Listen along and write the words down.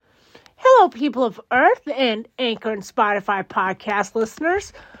Hello, people of Earth and Anchor and Spotify podcast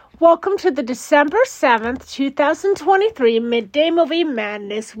listeners. Welcome to the December 7th, 2023 Midday Movie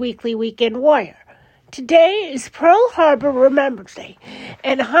Madness Weekly Weekend Warrior. Today is Pearl Harbor Remembrance Day,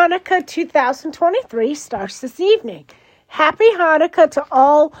 and Hanukkah 2023 starts this evening. Happy Hanukkah to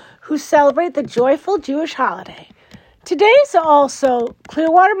all who celebrate the joyful Jewish holiday. Today is also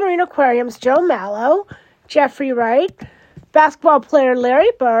Clearwater Marine Aquarium's Joe Mallow, Jeffrey Wright, basketball player Larry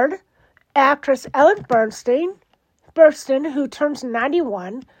Bird, actress Ellen Burstyn, who turns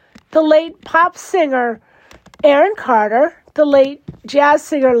 91, the late pop singer Aaron Carter, the late jazz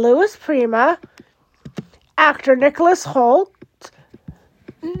singer Louis Prima, actor Nicholas Holt's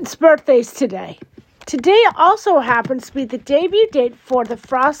birthdays today. Today also happens to be the debut date for the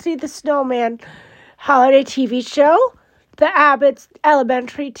Frosty the Snowman holiday TV show, the Abbott's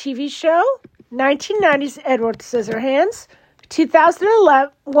Elementary TV show, 1990's Edward Scissorhands,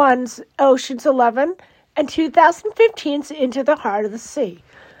 2001's Ocean's 11, and 2015's Into the Heart of the Sea.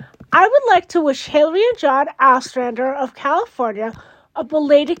 I would like to wish Hillary and John Ostrander of California a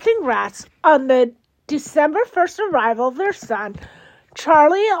belated congrats on the December 1st arrival of their son,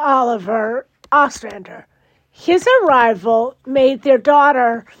 Charlie Oliver Ostrander. His arrival made their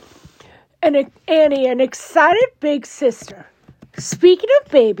daughter, Annie, an excited big sister. Speaking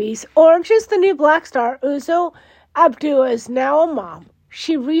of babies, Orange is the New Black star Uzo Aduba is now a mom.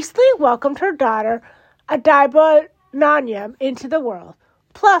 She recently welcomed her daughter, Adiba Nanyam, into the world.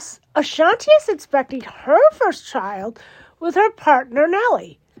 Plus, Ashanti is expecting her first child with her partner,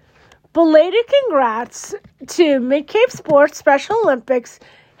 Nelly. Belated congrats to Mid-Cape Sports Special Olympics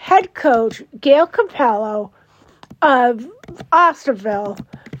head coach Gail Capello of Osterville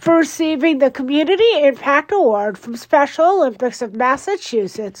for receiving the Community Impact Award from Special Olympics of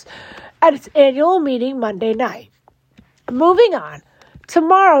Massachusetts at its annual meeting Monday night. Moving on.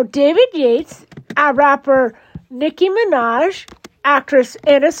 Tomorrow, David Yates, rapper Nicki Minaj, actress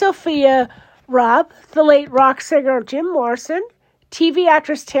Anna Sophia Robb, the late rock singer Jim Morrison, TV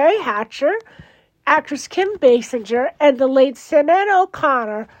actress Terry Hatcher, actress Kim Basinger, and the late Sinead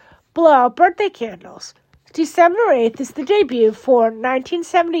O'Connor blow out birthday candles. December 8th is the debut for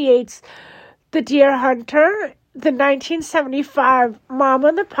 1978's The Deer Hunter, the 1975 Mama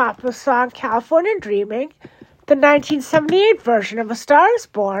and the Papa song California Dreaming, the 1978 version of A Star is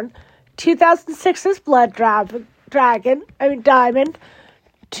Born, 2006's Diamond,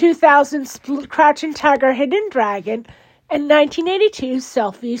 2000's Crouching Tiger, Hidden Dragon, and 1982's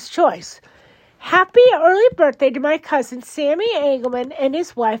Selfie's Choice. Happy early birthday to my cousin Sammy Engelman and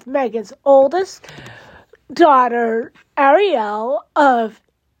his wife Megan's oldest daughter Ariel of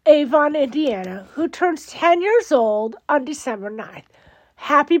Avon, Indiana, who turns 10 years old on December 9th.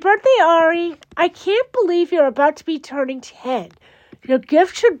 Happy birthday, Ari. I can't believe you're about to be turning 10. Your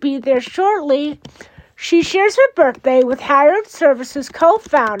gift should be there shortly. She shares her birthday with Heron Services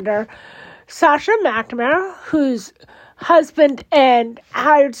co-founder Sasha McNamara, whose husband and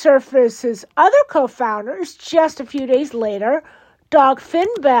Hired Services' other co-founder is just a few days later, dog Finn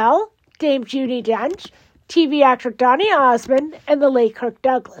Bell, Dame Judi Dench, TV actor Donny Osmond, and the late Kirk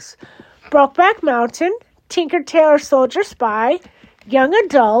Douglas. Brokeback Mountain, Tinker Tailor Soldier Spy, Young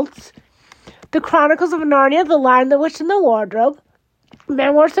Adults, The Chronicles of Narnia, The Lion, the Witch, and the Wardrobe,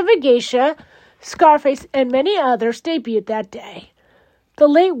 Memoirs of a Geisha, Scarface, and many others debuted that day. The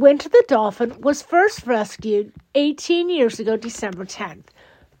late Winter the Dolphin was first rescued 18 years ago, December 10th.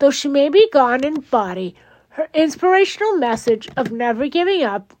 Though she may be gone in body, her inspirational message of never giving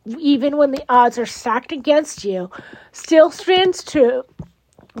up, even when the odds are stacked against you, still stands true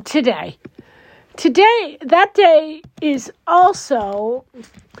today. That day is also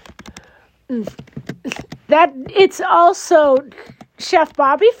Chef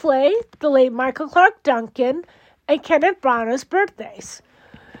Bobby Flay, the late Michael Clark Duncan, and Kenneth Branagh's birthdays.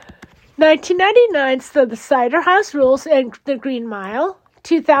 1999's The Cider House Rules and The Green Mile,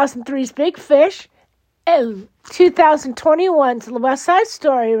 2003's Big Fish, and 2021's West Side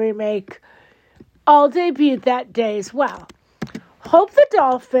Story remake all debuted that day as well. Hope the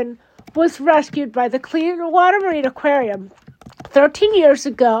Dolphin was rescued by the Clearwater Marine Aquarium 13 years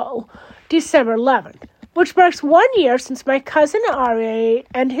ago, December 11th, which marks 1 year since my cousin Ari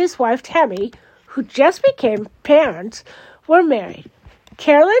and his wife Tammy, who just became parents, were married.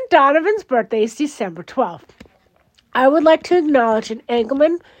 Carolyn Donovan's birthday is December 12th. I would like to acknowledge an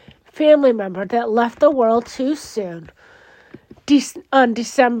Engelman family member that left the world too soon on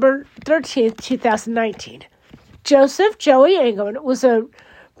December 13th, 2019. Joseph Joey Engelman was a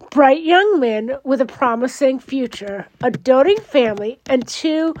bright young man with a promising future, a doting family, and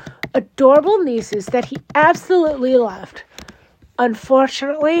 2 adorable nieces that he absolutely loved.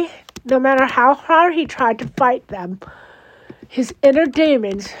 Unfortunately, No matter how hard he tried to fight them, his inner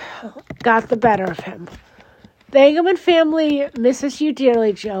demons got the better of him. The Engelman family misses you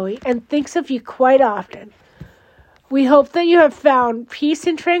dearly, Joey, and thinks of you quite often. We hope that you have found peace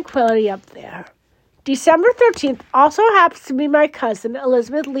and tranquility up there. December 13th also happens to be my cousin,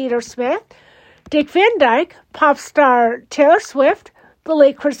 Elizabeth Leader-Smith, Dick Van Dyke, pop star Taylor Swift, the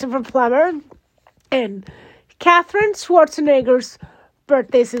late Christopher Plummer, and Katherine Schwarzenegger's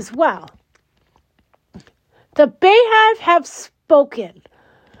birthdays as well. The Bayhive have spoken.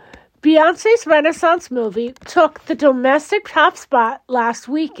 Beyonce's Renaissance movie took the domestic top spot last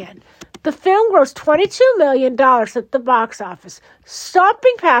weekend. The film grossed $22 million at the box office,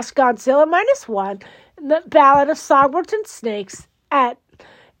 stomping past Godzilla -1 and the Ballad of Songbirds and Snakes.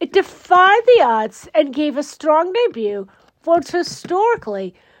 It defied the odds and gave a strong debut for its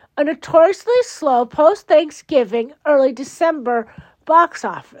historically a notoriously slow post-Thanksgiving, early December box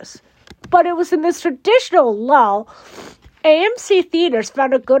office. But it was in this traditional lull, AMC theaters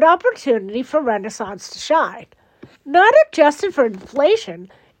found a good opportunity for Renaissance to shine. Not adjusted for inflation,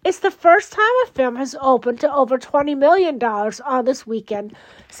 it's the first time a film has opened to over $20 million on this weekend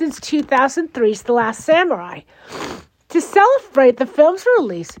since 2003's The Last Samurai. To celebrate the film's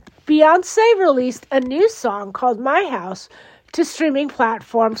release, Beyonce released a new song called My House to streaming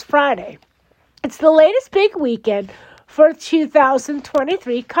platforms Friday. It's the latest big weekend for a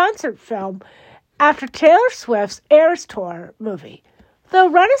 2023 concert film after Taylor Swift's Eras Tour movie. Though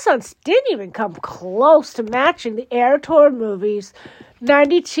Renaissance didn't even come close to matching the Eras Tour movie's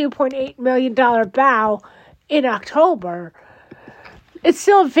 $92.8 million bow in October, it's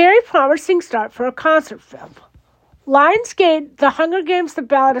still a very promising start for a concert film. Lionsgate, The Hunger Games, The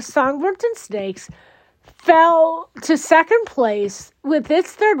Ballad of Songbirds and Snakes fell to second place with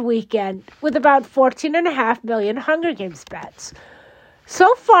its third weekend with about 14.5 million Hunger Games bets.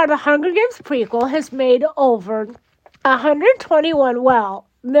 So far, the Hunger Games prequel has made over $121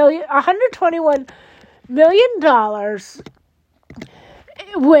 million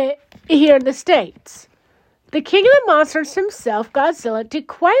here in the States. The King of the Monsters himself, Godzilla, did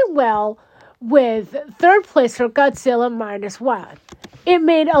quite well with third place for Godzilla -1. It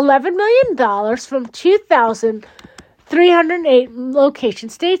made $11 million from 2,308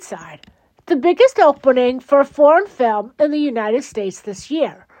 locations stateside, the biggest opening for a foreign film in the United States this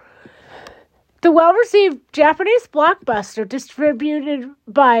year. The well-received Japanese blockbuster, distributed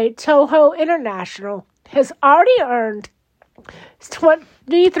by Toho International, has already earned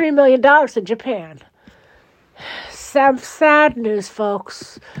 $23 million in Japan. Some sad news,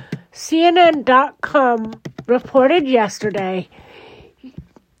 folks. CNN.com reported yesterday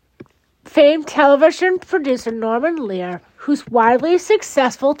famed television producer Norman Lear, whose widely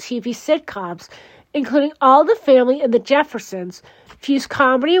successful TV sitcoms, including All the Family and The Jeffersons, fused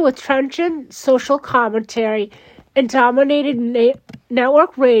comedy with trenchant social commentary and dominated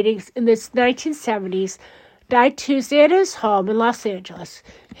network ratings in the 1970s, died Tuesday at his home in Los Angeles.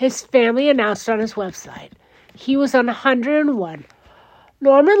 His family announced on his website. He was 101.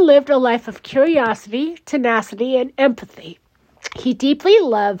 Norman lived a life of curiosity, tenacity, and empathy. He deeply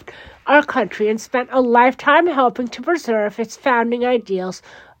loved our country and spent a lifetime helping to preserve its founding ideals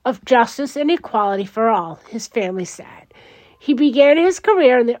of justice and equality for all, his family said. He began his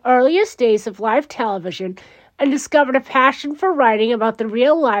career in the earliest days of live television and discovered a passion for writing about the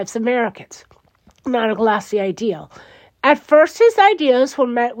real lives of Americans, not a glossy ideal. At first, his ideas were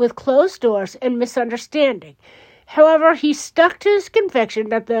met with closed doors and misunderstanding. However, he stuck to his conviction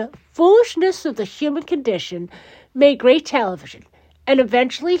that the foolishness of the human condition made great television, and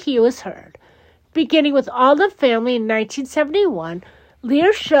eventually he was heard. Beginning with All the Family in 1971,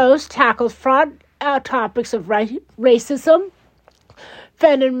 Lear's shows tackled broad topics of racism,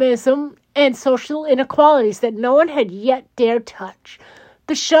 feminism, and social inequalities that no one had yet dared touch.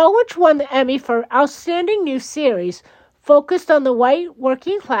 The show, which won the Emmy for Outstanding New Series, focused on the white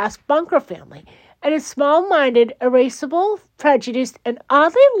working-class Bunker family and its small-minded, erasable, prejudiced, and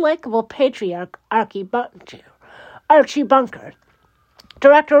oddly likable patriarch, Archie Bunker.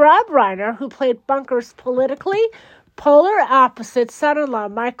 Director Rob Reiner, who played Bunker's politically polar opposite son-in-law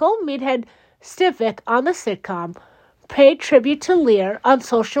Michael Meathead Stivic on the sitcom, paid tribute to Lear on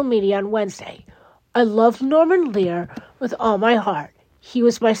social media on Wednesday. I loved Norman Lear with all my heart. He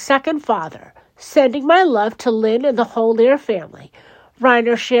was my second father. Sending my love to Lynn and the whole Lear family,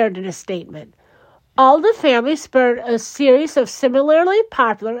 Reiner shared in a statement. All the Family spurred a series of similarly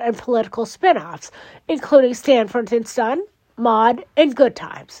popular and political spin-offs, including Sanford and Son, Maude, and Good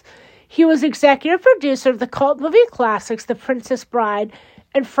Times. He was executive producer of the cult movie classics The Princess Bride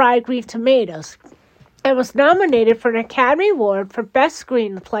and Fried Green Tomatoes. and was nominated for an Academy Award for Best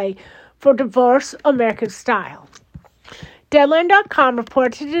Screenplay for Diverse American Style. Deadline.com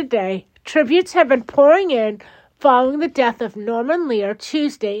reported today, tributes have been pouring in following the death of Norman Lear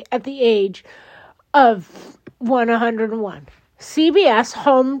Tuesday at the age of 101. CBS,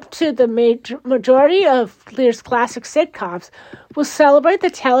 home to the majority of Lear's classic sitcoms, will celebrate the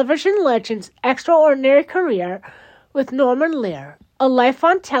television legend's extraordinary career with Norman Lear, a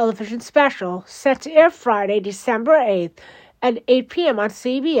life-on-television special set to air Friday, December 8th at 8 p.m. on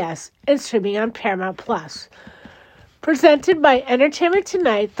CBS and streaming on Paramount+. Presented by Entertainment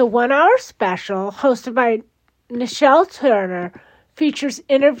Tonight, the one-hour special, hosted by Nichelle Turner, features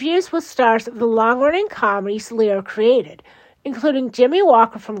interviews with stars of the long-running comedies Lear created, including Jimmy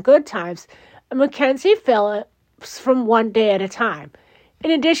Walker from Good Times and Mackenzie Phillips from One Day at a Time,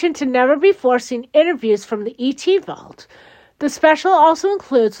 in addition to never-before-seen interviews from the E.T. Vault. The special also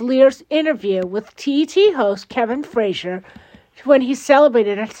includes Lear's interview with TET host Kevin Frazier when he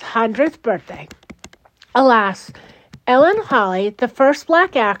celebrated his 100th birthday. Alas, Ellen Holly, the first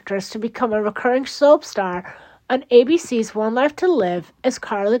black actress to become a recurring soap star on ABC's One Life to Live as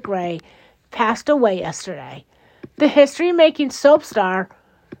Carla Gray, passed away yesterday. The history-making soap star,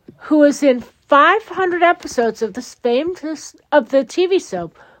 who was in 500 episodes of the TV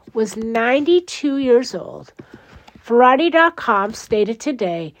soap, was 92 years old. Variety.com stated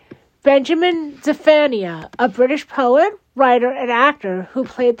today, Benjamin Zephaniah, a British poet, writer, and actor who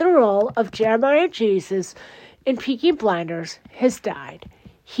played the role of Jeremiah Jesus in Peaky Blinders, has died.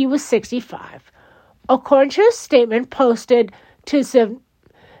 He was 65. According to a statement posted to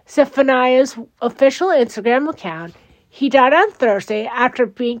Zephaniah's official Instagram account, he died on Thursday after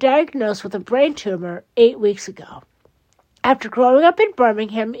being diagnosed with a brain tumor 8 weeks ago. After growing up in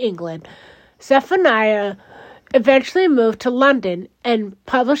Birmingham, England, Zephaniah eventually moved to London and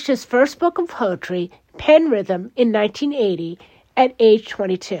published his first book of poetry, Pen Rhythm, in 1980 at age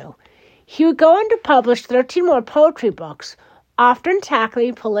 22. He would go on to publish 13 more poetry books, often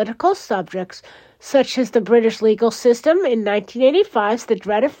tackling political subjects such as the British legal system in 1985's The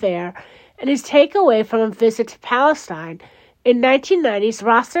Dread Affair and his takeaway from a visit to Palestine in 1990's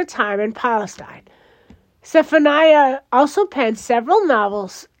Rasta Time in Palestine. Zephaniah also penned several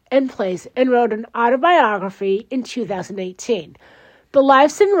novels and plays and wrote an autobiography in 2018, The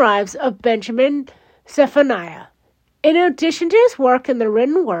Lives and Lives of Benjamin Zephaniah. In addition to his work in the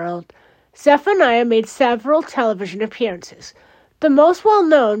written world, Zephaniah made several television appearances, the most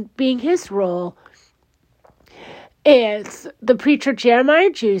well-known being his role as the preacher Jeremiah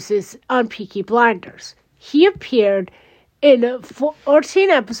Jesus on Peaky Blinders. He appeared in 14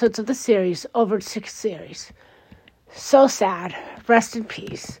 episodes of the series over 6 series. So sad. Rest in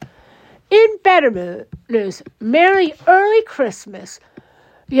peace. In better news, Merry Early Christmas,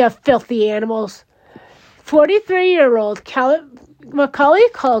 you filthy animals. 43-year-old Macaulay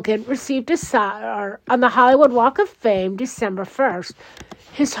Culkin received a star on the Hollywood Walk of Fame December 1st.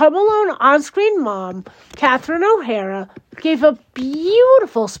 His Home Alone on-screen mom, Catherine O'Hara, gave a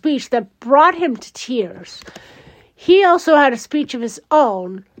beautiful speech that brought him to tears. He also had a speech of his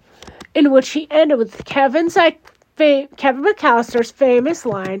own, in which he ended with Kevin McAllister's famous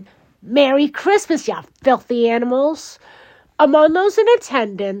line, "Merry Christmas, you filthy animals." Among those in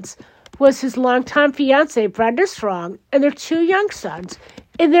attendance was his longtime fiancée, Brenda Strong, and their 2 young sons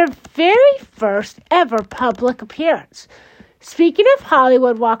in their very first ever public appearance. Speaking of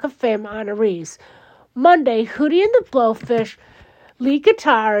Hollywood Walk of Fame honorees, Monday, Hootie and the Blowfish lead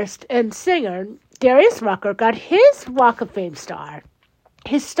guitarist and singer Darius Rucker got his Walk of Fame star.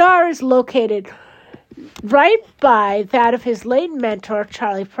 His star is located right by that of his late mentor,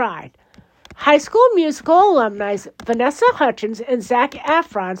 Charlie Pride. High School Musical alumni Vanessa Hudgens and Zac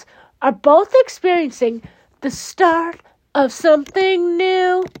Efron are both experiencing the start of something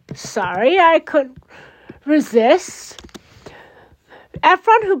new. Sorry, I couldn't resist.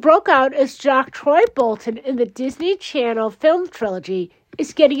 Efron, who broke out as Jock Troy Bolton in the Disney Channel film trilogy,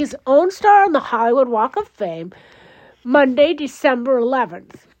 is getting his own star on the Hollywood Walk of Fame Monday, December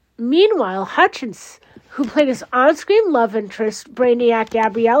 11th. Meanwhile, Hutchins, who played his on-screen love interest, Brainiac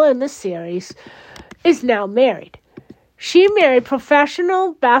Gabriella, in the series, is now married. She married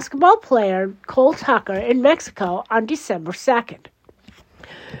professional basketball player Cole Tucker in Mexico on December 2nd.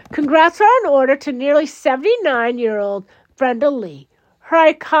 Congrats are in order to nearly 79-year-old Brenda Lee.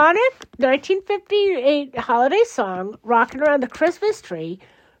 Her iconic 1958 holiday song, Rockin' Around the Christmas Tree,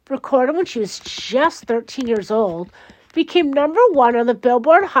 recorded when she was just 13 years old, became number 1 on the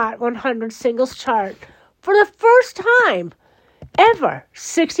Billboard Hot 100 singles chart for the first time ever,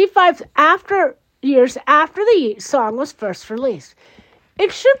 65 years after the song was first released.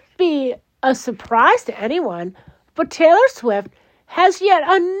 It should be a surprise to anyone, but Taylor Swift has yet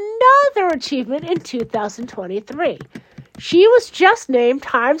another achievement in 2023. She was just named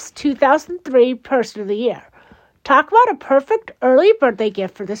Time's 2003 Person of the Year. Talk about a perfect early birthday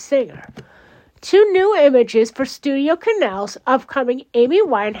gift for the singer. 2 new images for Studio Canal's upcoming Amy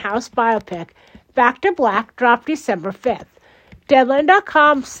Winehouse biopic, Back to Black, dropped December 5th.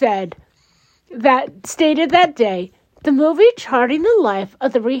 Deadline.com stated that day, the movie charting the life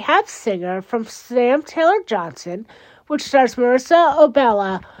of the rehab singer from Sam Taylor Johnson, which stars Marissa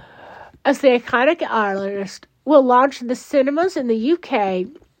Obella as the iconic artist, will launch in the cinemas in the UK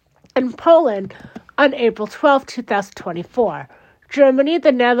and Poland on April 12, 2024, Germany,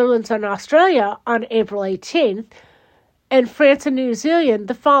 the Netherlands, and Australia on April 18th, and France and New Zealand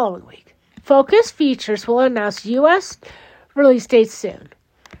the following week. Focus Features will announce U.S. release dates soon.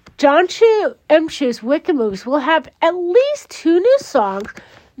 John M. Chu's Wicked movies will have at least 2 new songs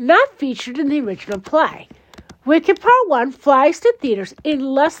not featured in the original play. Wicked Part 1 flies to theaters in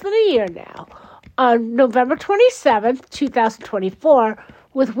less than a year now, on November 27th, 2024,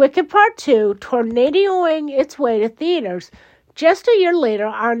 with Wicked Part 2 tornadoing its way to theaters just a year later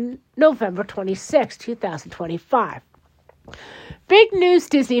on November 26, 2025. Big news,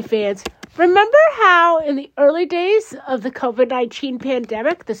 Disney fans. Remember how in the early days of the COVID-19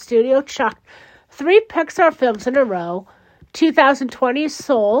 pandemic, the studio chucked 3 Pixar films in a row, 2020's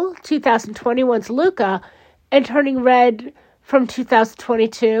Soul, 2021's Luca, and Turning Red from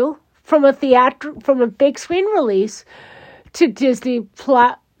 2022, from a big screen release to Disney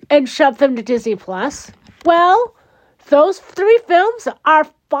Plus, and shoved them to Disney Plus? Well, those 3 films are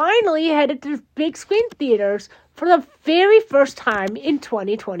finally headed to big screen theaters for the very first time in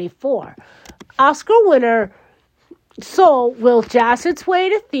 2024. Oscar winner Soul will jazz its way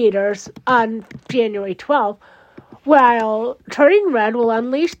to theaters on January 12th, while Turning Red will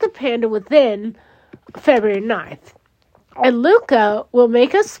unleash the panda within February 9th. And Luca will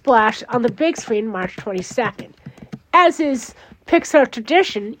make a splash on the big screen March 22nd. As is Pixar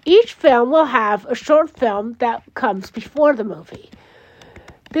tradition, each film will have a short film that comes before the movie.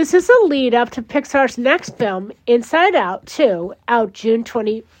 This is a lead-up to Pixar's next film, Inside Out 2, out June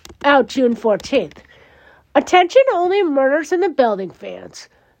 14th. Attention only Murders in the Building fans.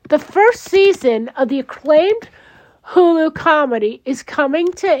 The first season of the acclaimed Hulu comedy is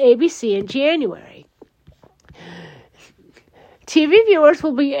coming to ABC in January. TV viewers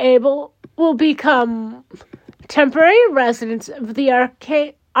will become temporary residents of the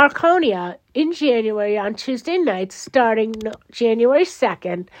Arconia in January on Tuesday nights starting January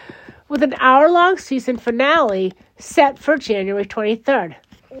 2nd, with an hour-long season finale set for January 23rd.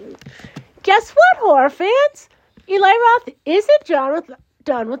 Guess what, horror fans? Eli Roth isn't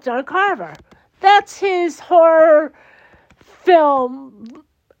done with John Carver. That's his horror film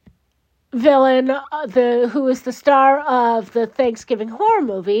villain, who is the star of the Thanksgiving horror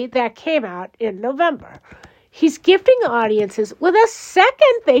movie that came out in November. He's gifting audiences with a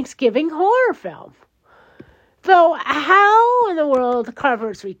second Thanksgiving horror film. Though how in the world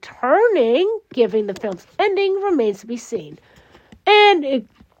Carver is returning, given the film's ending, remains to be seen. And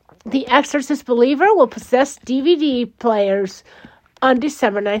The Exorcist Believer will possess DVD players on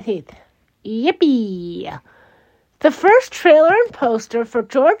December 19th. Yippee! The first trailer and poster for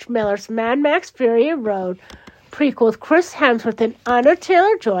George Miller's Mad Max Fury Road prequel with Chris Hemsworth and Anya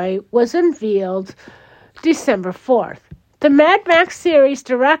Taylor-Joy was unveiled December 4th. The Mad Max series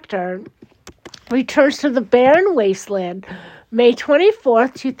director returns to the barren wasteland May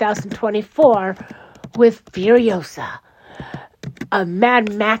 24th, 2024 with Furiosa, a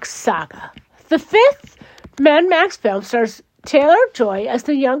Mad Max saga. The 5th Mad Max film stars Taylor-Joy as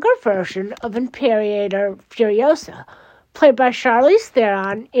the younger version of Imperator Furiosa, played by Charlize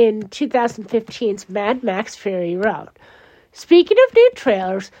Theron in 2015's Mad Max Fury Road. Speaking of new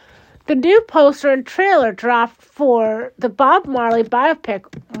trailers, the new poster and trailer dropped for the Bob Marley biopic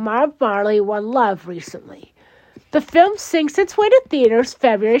Bob Marley One Love recently. The film sinks its way to theaters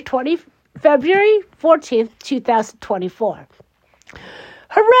February 14th, 2024.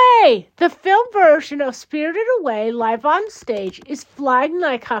 Hooray! The film version of Spirited Away live on stage is flying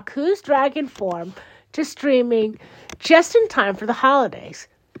like Haku's dragon form to streaming just in time for the holidays.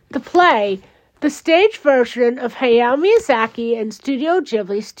 The play, the stage version of Hayao Miyazaki and Studio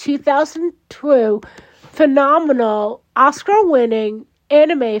Ghibli's 2002 phenomenal Oscar-winning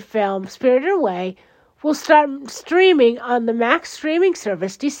anime film Spirited Away, will start streaming on the Max streaming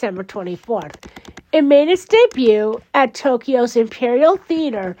service December 24th. It made its debut at Tokyo's Imperial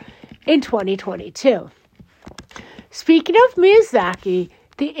Theater in 2022. Speaking of Miyazaki,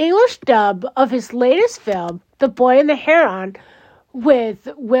 the English dub of his latest film, The Boy and the Heron, with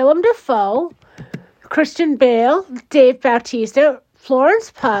Willem Dafoe, Christian Bale, Dave Bautista,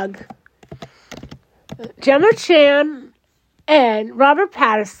 Florence Pugh, Gemma Chan, and Robert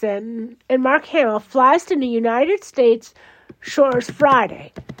Pattinson, and Mark Hamill flies to the United States shores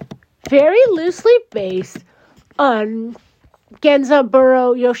Friday. Very loosely based on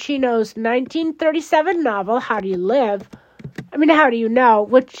Genzaburo Yoshino's 1937 novel, How Do You Know,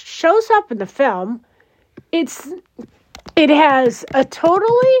 which shows up in the film. It has a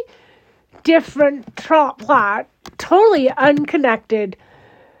totally different plot, totally unconnected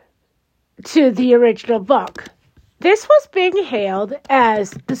to the original book. This was being hailed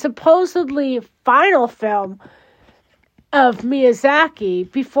as the supposedly final film of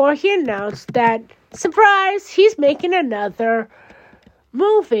Miyazaki before he announced that, surprise, he's making another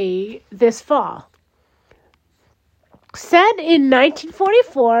movie this fall. Set in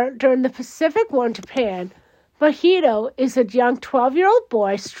 1944 during the Pacific War in Japan, Mahito is a young 12-year-old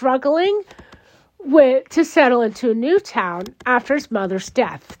boy struggling to settle into a new town after his mother's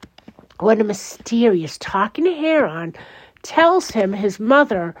death. When a mysterious talking Heron tells him his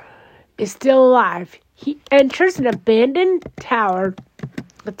mother is still alive, he enters an abandoned tower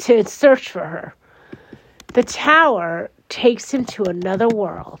to search for her. The tower takes him to another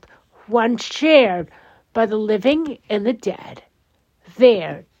world, one shared by the living and the dead.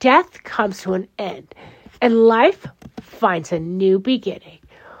 There, death comes to an end, and life finds a new beginning.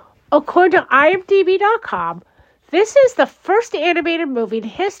 According to IMDb.com, this is the first animated movie in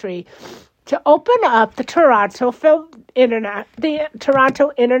history to open up the Toronto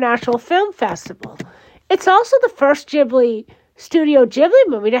International Film Festival. It's also the first Studio Ghibli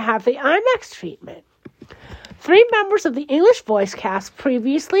movie to have the IMAX treatment. 3 members of the English voice cast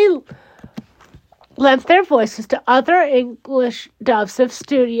previously lent their voices to other English dubs of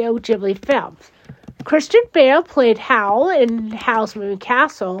Studio Ghibli films. Christian Bale played Howl in Howl's Moving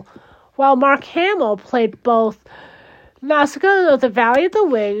Castle, while Mark Hamill played both Nausicaa of the Valley of the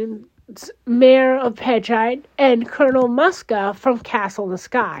Winds, Mayor of Pegite, and Colonel Muska from Castle in the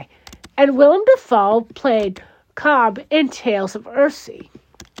Sky. And Willem Dafoe played Cobb in Tales of Earthsea.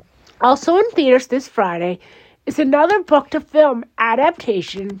 Also in theaters this Friday is another book-to-film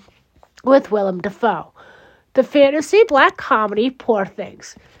adaptation with Willem Dafoe, the fantasy black comedy Poor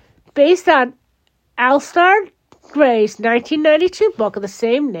Things, based on Alistair Gray's 1992 book of the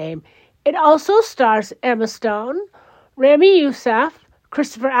same name. It also stars Emma Stone, Rami Youssef,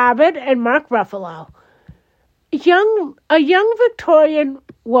 Christopher Abbott, and Mark Ruffalo. A young Victorian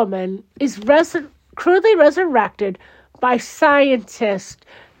woman is crudely resurrected by scientist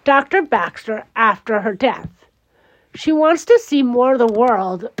Dr. Baxter after her death. She wants to see more of the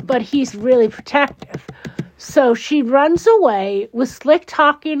world, but he's really protective. So she runs away with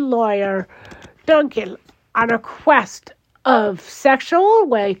slick-talking lawyer Duncan on a quest of sexual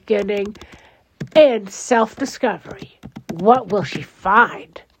awakening and self-discovery. What will she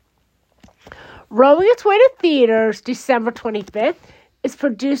find? Rolling its way to theaters December 25th is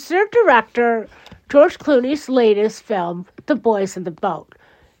producer-director George Clooney's latest film, The Boys in the Boat.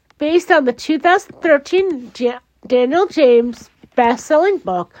 Based on the 2013 Daniel James best-selling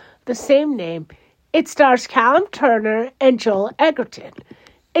book, the same name, it stars Callum Turner and Joel Edgerton.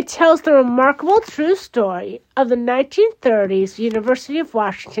 It tells the remarkable true story of the 1930s University of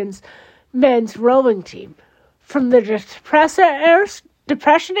Washington's men's rowing team, from the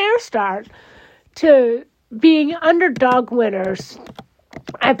Depression-era start to being underdog winners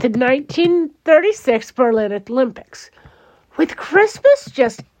at the 1936 Berlin Olympics. With Christmas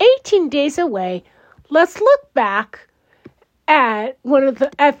just 18 days away, let's look back at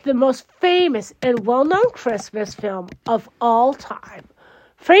the most famous and well-known Christmas film of all time.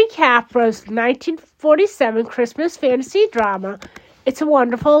 Frank Capra's 1947 Christmas fantasy drama, It's a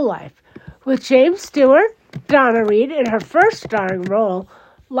Wonderful Life, with James Stewart, Donna Reed in her first starring role,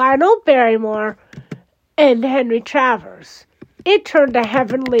 Lionel Barrymore, and Henry Travers. It turned a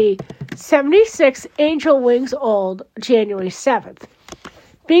heavenly 76 angel wings old January 7th.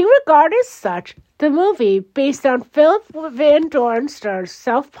 Being regarded as such, the movie, based on Philip Van Doren Starr's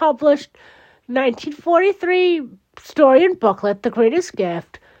self-published 1943 story and booklet, The Greatest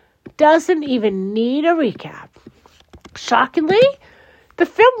Gift, doesn't even need a recap. Shockingly, the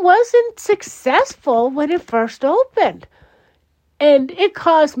film wasn't successful when it first opened, and it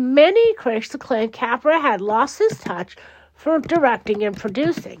caused many critics to claim Capra had lost his touch from directing and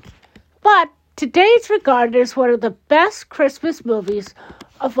producing. But today it's regarded as one of the best Christmas movies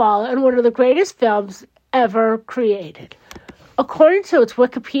of all and one of the greatest films ever created. According to its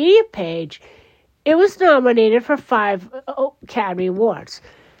Wikipedia page, it was nominated for 5 Academy Awards,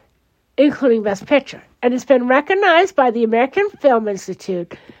 including Best Picture. and has been recognized by the American Film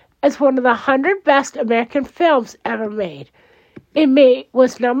Institute as one of the 100 best American films ever made. It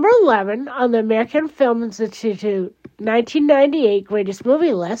was number 11 on the American Film Institute 1998 Greatest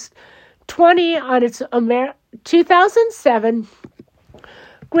Movie List, 20 on its 2007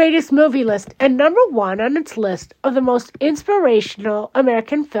 Greatest Movie List, and number 1 on its list of the most inspirational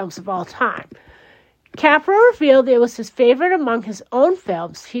American films of all time. Capra revealed it was his favorite among his own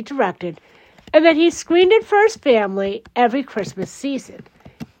films he directed, and that he screened it for his family every Christmas season.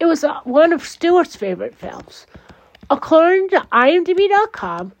 It was one of Stewart's favorite films. According to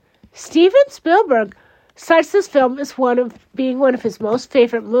IMDb.com, Steven Spielberg cites this film as being one of his most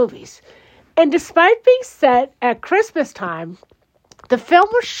favorite movies. And despite being set at Christmas time, the film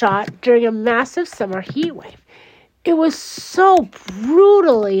was shot during a massive summer heat wave. It was so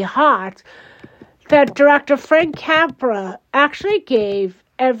brutally hot that director Frank Capra actually gave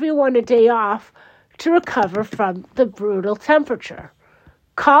everyone a day off to recover from the brutal temperature.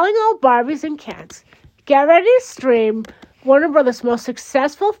 Calling all Barbies and Kens, get ready to stream Warner Brothers' most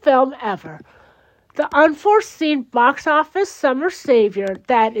successful film ever, the unforeseen box office summer savior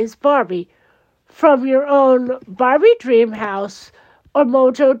that is Barbie, from your own Barbie Dream House or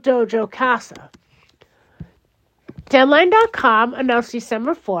Mojo Dojo Casa. Deadline.com announced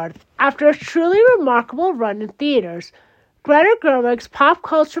December 4th, after a truly remarkable run in theaters, Greta Gerwig's pop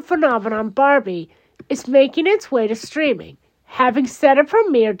culture phenomenon Barbie is making its way to streaming, having set a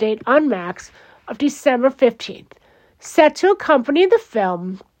premiere date on Max of December 15th. Set to accompany the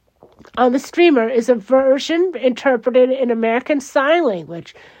film on the streamer is a version interpreted in American Sign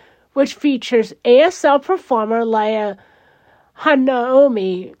Language, which features ASL performer Leia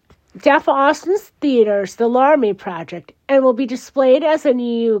Hanaomi, Deaf Austin's Theater's The Laramie Project, and will be displayed as a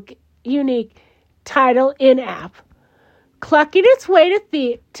unique title in-app. Clucking its way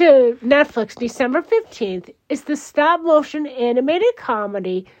to Netflix December 15th is the stop-motion animated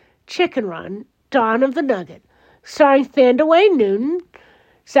comedy Chicken Run, Dawn of the Nugget, starring Thandaway Newton,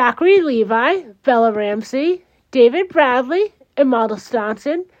 Zachary Levi, Bella Ramsey, David Bradley, Imelda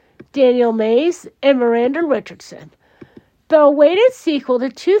Staunton, Daniel Mays, and Miranda Richardson. The awaited sequel to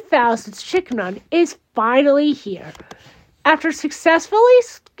 2000's Chicken Run is finally here. After successfully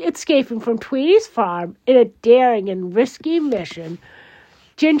escaping from Tweety's farm in a daring and risky mission,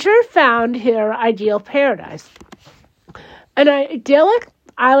 Ginger found her ideal paradise, an idyllic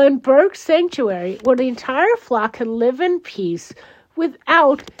island bird sanctuary where the entire flock can live in peace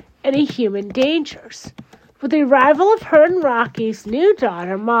without any human dangers. With the arrival of her and Rocky's new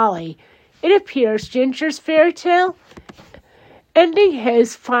daughter, Molly, it appears Ginger's fairy tale ending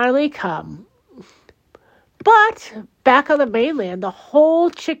has finally come. But back on the mainland, the whole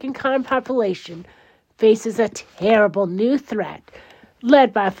chicken kind population faces a terrible new threat,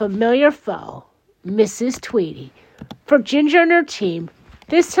 led by a familiar foe, Mrs. Tweety. For Ginger and her team,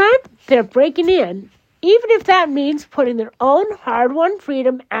 this time they're breaking in, even if that means putting their own hard-won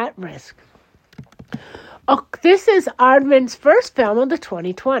freedom at risk. This is Aardman's first film of the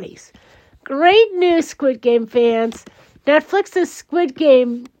 2020s. Great news, Squid Game fans. Netflix's Squid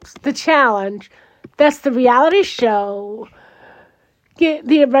Game The Challenge, that's the reality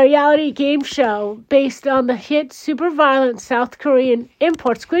game show based on the hit super violent South Korean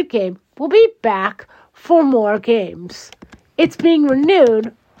import Squid Game, will be back for more games. It's being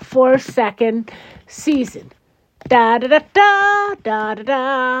renewed for a second season. Da da da da da da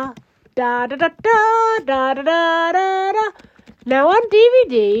da da da da da da da da da. Now on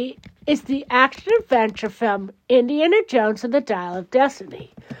DVD is the action-adventure film Indiana Jones and the Dial of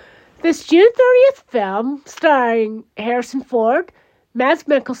Destiny. This June 30th film, starring Harrison Ford, Mads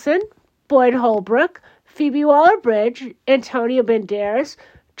Mikkelsen, Boyd Holbrook, Phoebe Waller-Bridge, Antonio Banderas,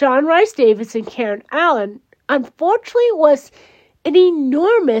 John Rhys-Davies, and Karen Allen, unfortunately was an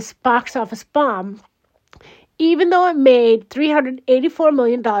enormous box office bomb, even though it made $384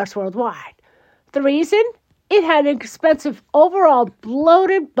 million worldwide. The reason? It had an expensive overall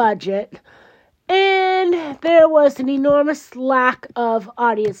bloated budget, and there was an enormous lack of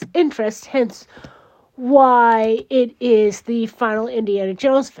audience interest, hence why it is the final Indiana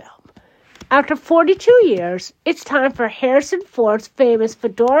Jones film. After 42 years, it's time for Harrison Ford's famous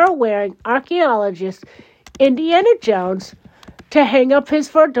fedora-wearing archaeologist Indiana Jones to hang up his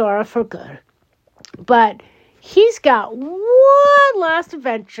fedora for good. But he's got one last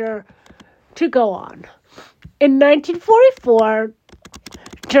adventure to go on. In 1944,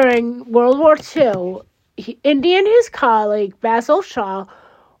 during World War II, Indy and his colleague Basil Shaw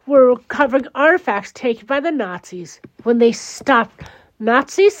were recovering artifacts taken by the Nazis when they stopped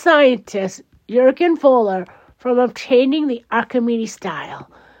Nazi scientist Jürgen Voller from obtaining the Archimedes dial,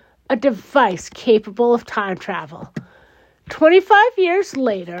 a device capable of time travel. 25 years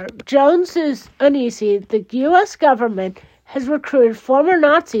later, Jones is uneasy. The U.S. government has recruited former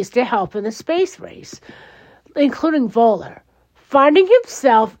Nazis to help in the space race, including Voller. Finding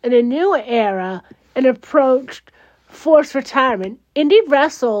himself in a new era and approached forced retirement, Indy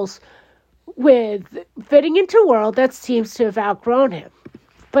wrestles with fitting into a world that seems to have outgrown him.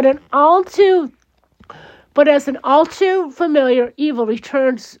 But as an all too familiar evil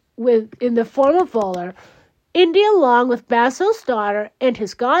returns in the form of Voller, Indy, along with Basil's daughter and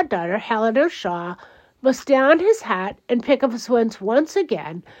his goddaughter, Helena Shaw, must don his hat and pick up his wins once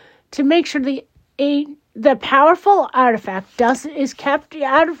again to make sure the powerful artifact is kept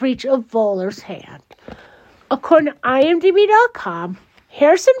out of reach of Voller's hand. According to IMDb.com,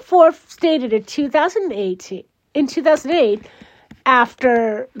 Harrison Ford stated in 2008,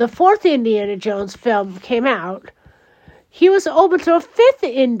 after the fourth Indiana Jones film came out, he was open to a fifth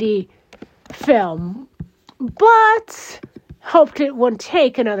Indy film, but hoped it wouldn't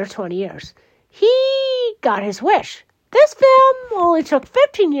take another 20 years. He got his wish. This film only took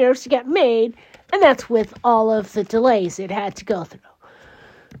 15 years to get made, and that's with all of the delays it had to go through.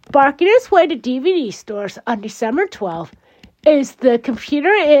 Barking its way to DVD stores on December 12th is the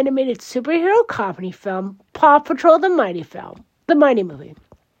computer-animated superhero comedy film Paw Patrol the Mighty Movie.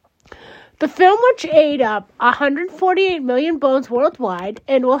 The film, which ate up 148 million bones worldwide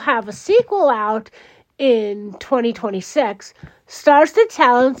and will have a sequel out in 2026, stars the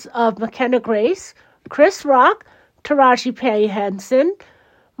talents of McKenna Grace, Chris Rock, Taraji P. Henson,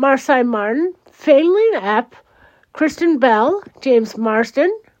 Marsai Martin, Faylene Epp, Kristen Bell, James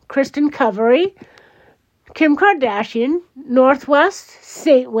Marsden, Kristen Covey, Kim Kardashian, Northwest,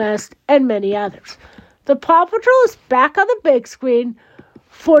 Saint West, and many others. The Paw Patrol is back on the big screen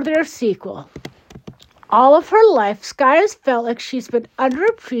for their sequel. All of her life, Skye has felt like she's been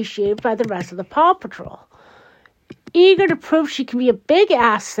underappreciated by the rest of the Paw Patrol. Eager to prove she can be a big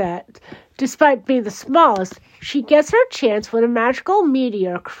asset, despite being the smallest, she gets her chance when a magical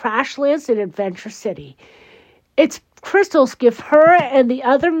meteor crash lands in Adventure City. Its crystals give her and the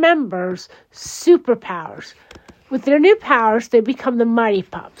other members superpowers. With their new powers, they become the Mighty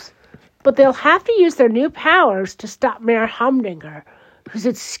Pups. But they'll have to use their new powers to stop Mayor Humdinger, who's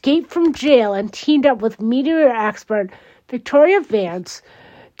escaped from jail and teamed up with meteor expert Victoria Vance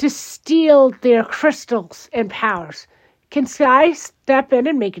to steal their crystals and powers. Can Skye step in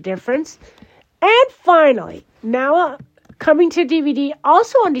and make a difference? And finally, now coming to DVD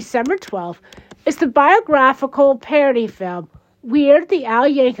also on December 12th, is the biographical parody film Weird, the Al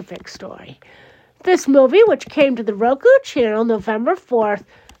Yankovic Story. This movie, which came to the Roku channel November 4th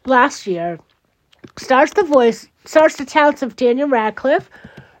last year, stars the talents of Daniel Radcliffe,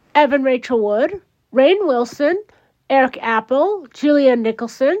 Evan Rachel Wood, Rainn Wilson, Eric Apple, Julianne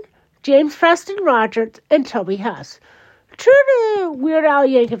Nicholson, James Preston Rogers, and Toby Huss. True to Weird Al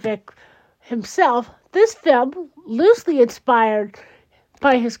Yankovic himself, this film, loosely inspired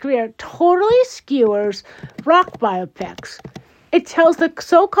by his career, totally skewers rock biopics. It tells the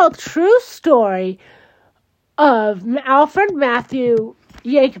so-called true story of Alfred Matthew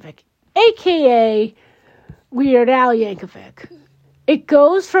Yankovic, a.k.a. Weird Al Yankovic. It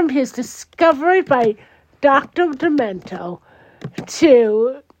goes from his discovery by Dr. Demento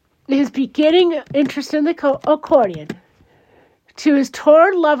to his beginning interest in the accordion, to his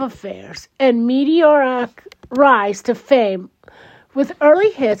torrid love affairs and meteoric rise to fame with early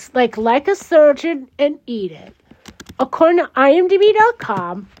hits like a Surgeon and Eat It. According to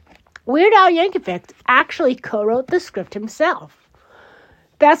IMDb.com, Weird Al Yankovic actually co-wrote the script himself.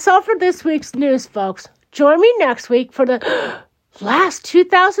 That's all for this week's news, folks. Join me next week for the last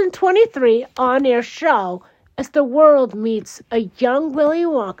 2023 on-air show as the world meets a young Willy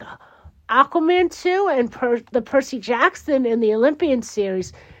Wonka. Aquaman 2 and the Percy Jackson and the Olympian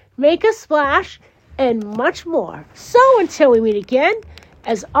series make a splash, and much more. So until we meet again,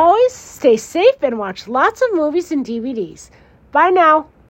 as always, stay safe and watch lots of movies and DVDs. Bye now.